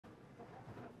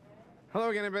Hello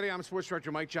again, everybody. I'm Sports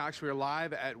Director Mike Jocks. We are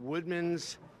live at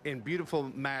Woodman's in beautiful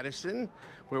Madison,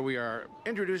 where we are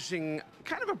introducing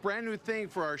kind of a brand new thing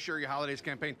for our Share Your Holidays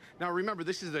campaign. Now, remember,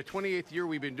 this is the 28th year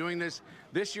we've been doing this.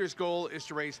 This year's goal is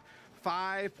to raise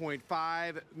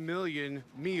 5.5 million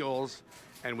meals,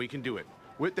 and we can do it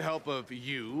with the help of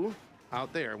you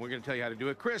out there. We're going to tell you how to do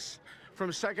it. Chris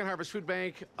from Second Harvest Food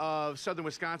Bank of Southern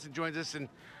Wisconsin joins us. And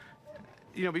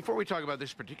you know, before we talk about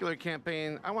this particular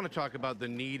campaign, I want to talk about the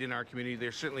need in our community.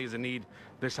 There certainly is a need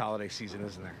this holiday season,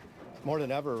 isn't there? More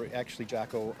than ever, actually,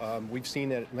 Jocko. We've seen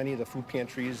that many of the food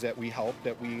pantries that we help,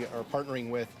 that we are partnering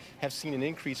with, have seen an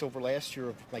increase over last year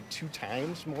of like 2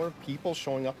 times more people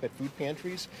showing up at food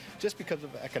pantries just because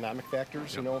of economic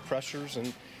factors, you know, pressures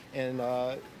and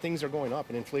things are going up.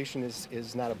 And inflation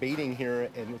is not abating here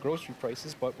in the grocery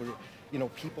prices, but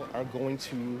people are going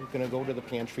to go to the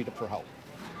pantry for help.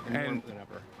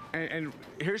 And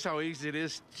here's how easy it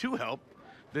is to help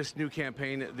this new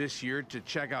campaign this year to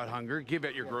check out hunger, give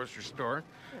at your grocery store.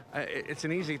 It's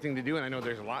an easy thing to do, and I know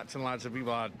there's lots and lots of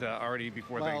people out already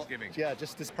before Thanksgiving. Yeah,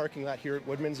 just this parking lot here at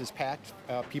Woodman's is packed.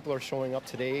 People are showing up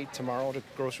today, tomorrow to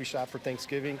grocery shop for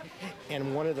Thanksgiving.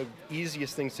 And one of the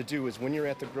easiest things to do is when you're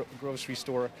at the grocery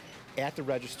store, at the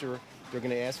register, they're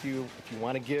going to ask you if you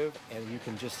want to give, and you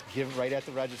can just give right at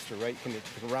the register, right? You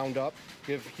can round up,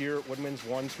 give here at Woodman's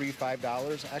 $1, $3,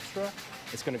 $5 extra.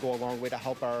 It's going to go a long way to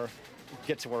help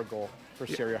get to our goal for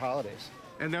Share Your Holidays.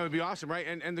 And that would be awesome, right?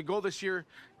 And the goal this year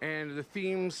and the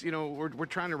themes, you know, we're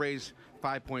trying to raise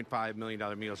 $5.5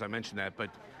 million meals. I mentioned that, but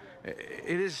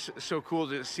it is so cool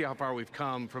to see how far we've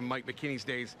come from Mike McKinney's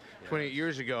days 28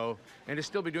 years ago, and to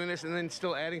still be doing this and then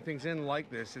still adding things in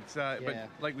like this. It's but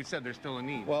like we said, there's still a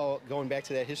need. Well, going back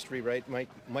to that history, right? Mike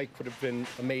would have been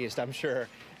amazed, I'm sure,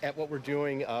 at what we're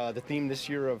doing. The theme this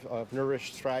year of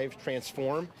Nourish, Thrive,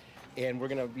 Transform. And we're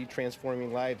going to be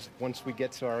transforming lives once we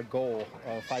get to our goal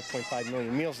of 5.5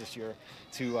 million meals this year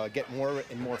to get more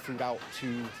and more food out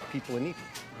to people in need.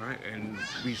 All right, and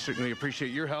we certainly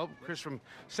appreciate your help. Chris from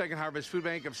Second Harvest Food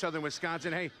Bank of Southern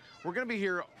Wisconsin. Hey, we're going to be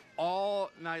here all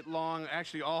night long,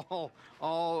 actually all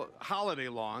holiday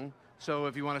long. So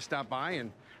if you want to stop by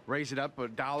and raise it up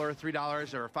 $1,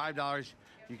 $3, or $5,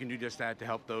 you can do just that to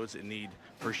help those in need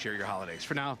for Share Your Holidays.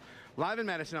 For now, live in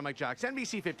Madison, I'm Mike Jocks,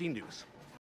 NBC 15 News.